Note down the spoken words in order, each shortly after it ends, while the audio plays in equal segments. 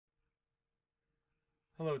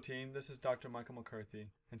Hello team, this is Dr. Michael McCarthy,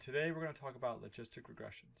 and today we're going to talk about logistic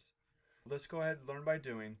regressions. Let's go ahead and learn by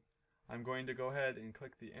doing. I'm going to go ahead and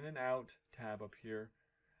click the In and Out tab up here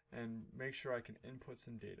and make sure I can input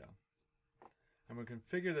some data. I'm going to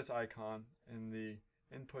configure this icon in the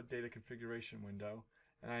Input Data Configuration window,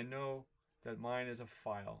 and I know that mine is a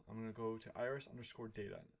file. I'm going to go to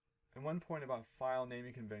iris_data. And one point about file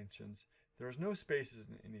naming conventions, there is no spaces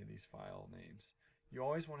in any of these file names. You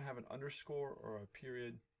always want to have an underscore or a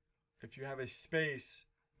period. If you have a space,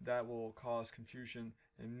 that will cause confusion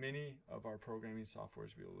in many of our programming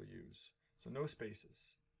softwares we will use. So no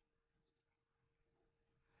spaces.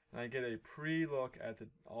 And I get a pre-look at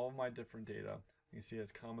all of my different data. You can see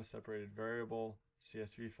it's comma-separated variable,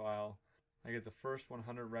 CSV file. I get the first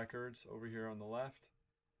 100 records over here on the left.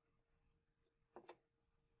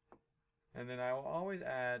 And then I will always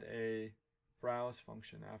add a browse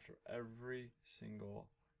function after every single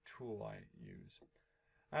tool I use.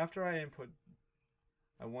 After I input,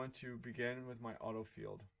 I want to begin with my auto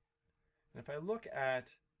field. And if I look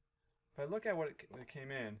at what it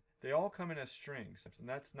came in, they all come in as strings, and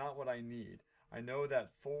that's not what I need. I know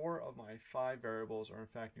that 4 of my 5 variables are in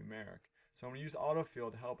fact numeric. So I'm going to use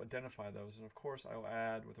autofill to help identify those, and of course I will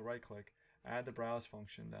add, with a right click, add the browse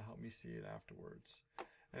function to help me see it afterwards.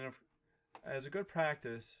 And as a good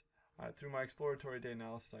practice, through my exploratory data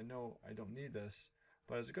analysis, I know I don't need this,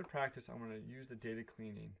 but as a good practice, I'm going to use the data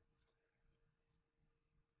cleaning.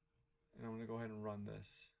 And I'm going to go ahead and run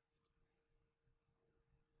this.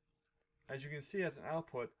 As you can see as an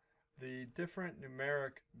output, the different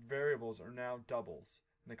numeric variables are now doubles,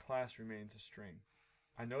 and the class remains a string.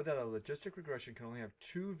 I know that a logistic regression can only have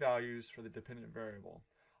 2 values for the dependent variable.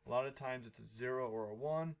 A lot of times it's a 0 or a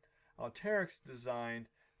 1. Alteryx designed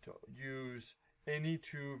to use any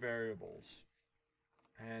 2 variables,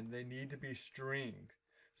 and they need to be string.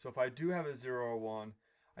 So if I do have a 0 or 1,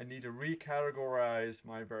 I need to recategorize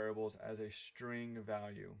my variables as a string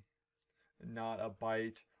value, not a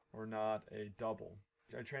byte or not a double.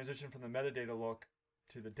 I transition from the metadata look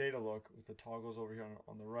to the data look with the toggles over here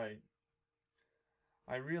on the right.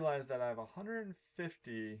 I realize that I have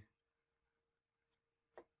 150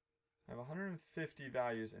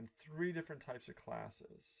 values in 3 different types of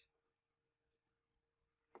classes.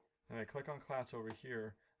 And I click on class over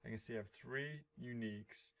here, I can see I have 3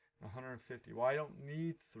 uniques, 150. Well, I don't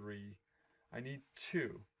need 3, I need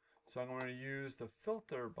 2. So I'm going to use the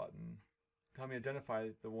filter button to help me identify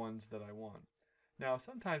the ones that I want. Now,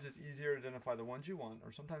 sometimes it's easier to identify the ones you want,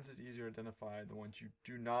 or sometimes it's easier to identify the ones you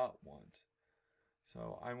do not want.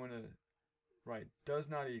 So I'm going to write does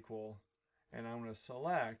not equal, and I'm going to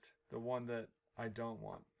select the one that I don't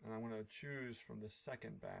want. And I'm going to choose from the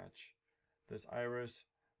second batch, this iris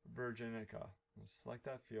virginica. I'll select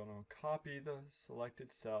that field, and I'll copy the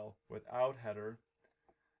selected cell without header,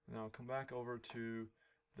 and I'll come back over to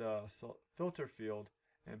the filter field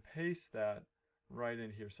and paste that right in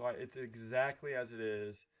here. So it's exactly as it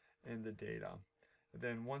is in the data. And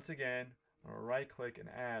then once again, I'm going to right click and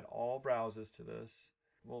add all browses to this.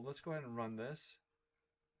 Well, let's go ahead and run this.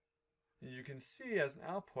 And you can see as an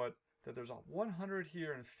output that there's 100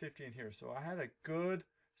 here and 50 in here. So I had a good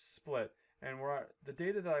split. And the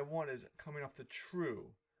data that I want is coming off the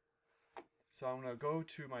true. So I'm going to go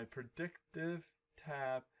to my predictive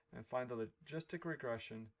tab and find the logistic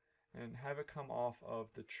regression and have it come off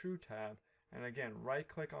of the true tab. And again, right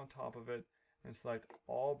click on top of it and select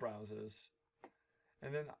all browses.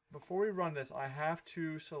 And then before we run this, I have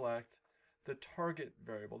to select the target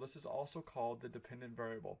variable. This is also called the dependent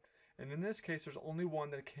variable. And in this case, there's only one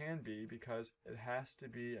that can be because it has to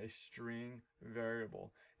be a string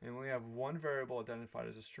variable. And we only have one variable identified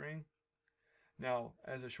as a string. Now,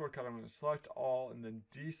 as a shortcut, I'm going to select all and then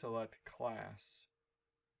deselect class.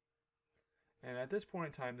 And at this point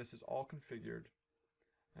in time, this is all configured.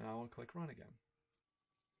 And I will click run again.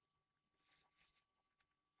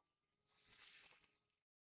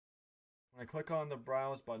 When I click on the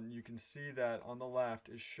browse button, you can see that on the left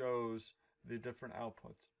it shows the different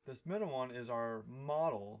outputs. This middle one is our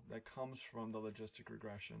model that comes from the logistic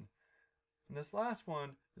regression. And this last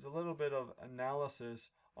one is a little bit of analysis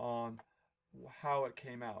on how it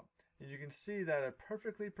came out. And you can see that it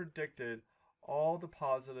perfectly predicted all the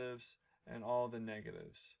positives and all the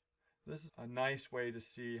negatives. This is a nice way to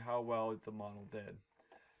see how well the model did.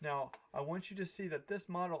 Now, I want you to see that this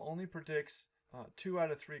model only predicts 2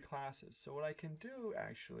 out of 3 classes. So what I can do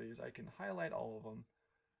actually is I can highlight all of them,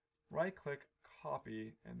 right click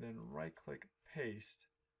copy, and then right click paste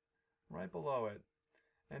right below it.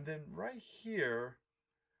 And then right here,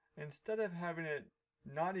 instead of having it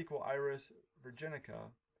not equal iris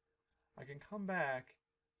virginica, I can come back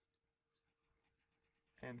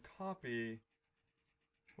and copy,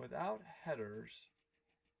 without headers,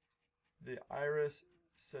 the iris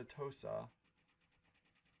setosa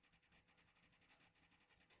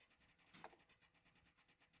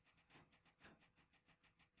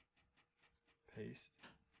paste,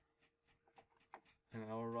 and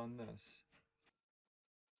I will run this.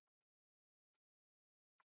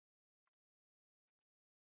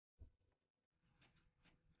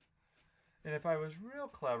 And if I was real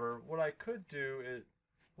clever, what I could do is,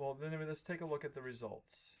 well, then let's take a look at the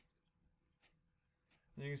results.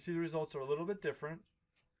 And you can see the results are a little bit different.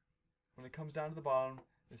 When it comes down to the bottom,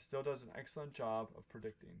 it still does an excellent job of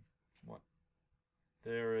predicting what.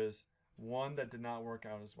 There is one that did not work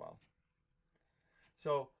out as well.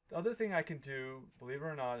 So the other thing I can do, believe it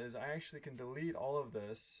or not, is I actually can delete all of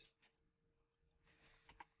this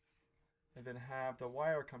and then have the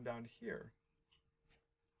wire come down here,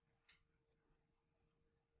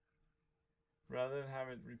 rather than have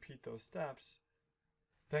it repeat those steps.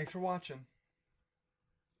 Thanks for watching.